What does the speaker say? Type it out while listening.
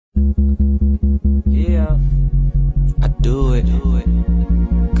Yeah, I do it.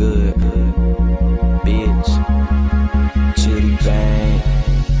 Good, bitch. Chitty bang,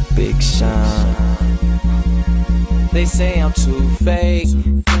 Big Sean. They say I'm too fake.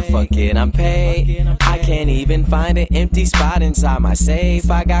 Fuck it, I'm paid. I can't even find an empty spot inside my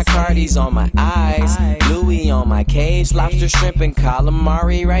safe. I got Cardis on my eyes, Louis on my cage, lobster, shrimp, and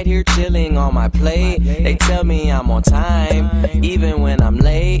calamari right here chilling on my plate. They tell me I'm on time, even when I'm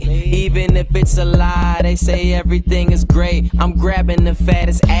late. Even if it's a lie, they say everything is great. I'm grabbing the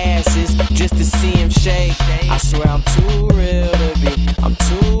fattest asses just to see him shake. I swear I'm too real to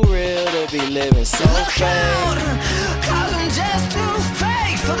be living so fake. Cause I'm just too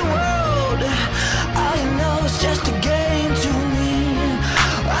fake for the world. All you know is just a game to me.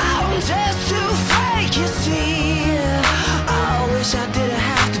 I'm just too fake, you see. I wish I didn't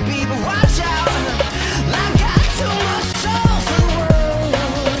have to be, but watch out. I got too much soul for the world.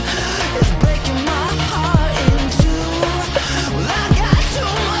 It's breaking my heart in two. Well, I got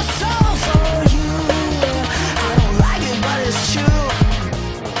too much soul for you. I don't like it, but it's true.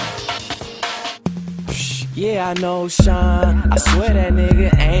 Yeah, I know Sean, I swear that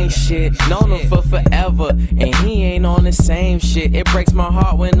nigga ain't shit. Known him for forever, and he ain't on the same shit. It breaks my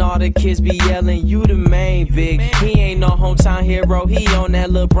heart when all the kids be yelling, you the main big. He ain't no hometown hero, he on that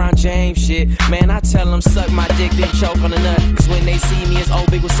LeBron James shit. Man, I tell him suck my dick, then choke on the nut. Cause when they see me, it's oh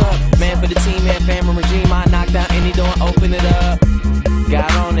big, what's up? Man, for the team and family regime, I knock down any door and open it up.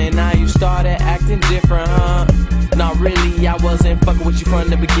 Got on it, now you started acting different, huh? Nah, really, I wasn't fucking with you from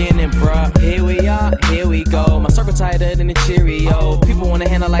the beginning, bruh. Here we are, here we go. My circle tighter than a Cheerio. People wanna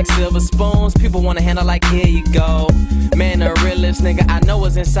handle like silver spoons. People wanna handle like, here you go. Man, the realest nigga I know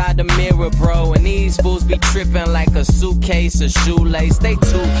is inside the mirror, bro. And these fools be tripping like a suitcase or shoelace. They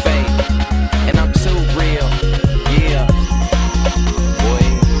too fake, and I'm too real. Yeah,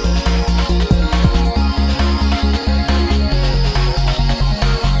 boy.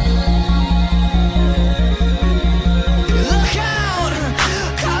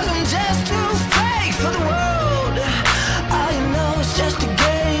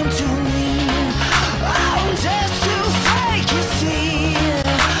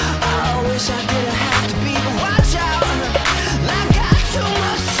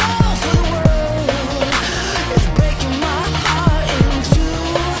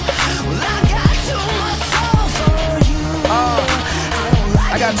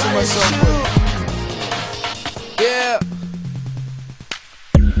 Got too much soul for you. Yeah.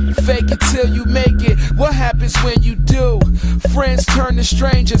 Fake it till you make it. What happens when you do? Friends turn to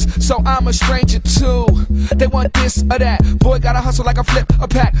strangers, so I'm a stranger too. They want this or that. Boy, gotta hustle like I flip a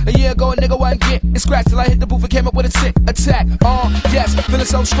pack. A year ago, a nigga wasn't getting scratched till I hit the booth and came up with a sick attack. Yes, feeling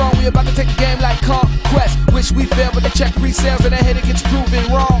so strong, we about to take the game like conquest. Wish we failed, but they check pre-sales and the header gets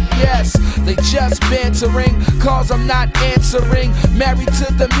proven wrong. Yes, they just bantering, cause I'm not answering. Married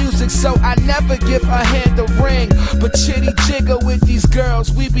to the music, so I never give a hand a ring. But chitty jigger with these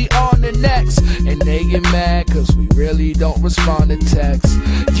girls, we be on the next. And they get mad cause we really don't respond to texts.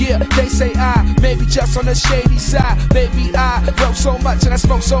 Yeah, they say I maybe just on the shady side. Maybe I wrote so much and I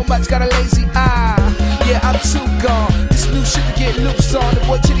smoke so much, got a lazy eye. Yeah, I'm too gone. This new shit to get loose on. The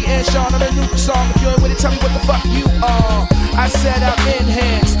boy Chitty and Sean on a new song. If you ain't with it, tell me what the fuck you are. I said I'm in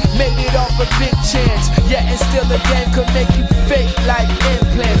hands, made it off a big chance. Yeah, and still the game could make you fake like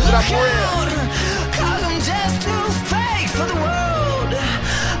implants. But I'm real. Cause I'm just too fake for the world.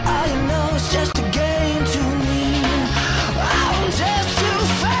 All you know is just a game.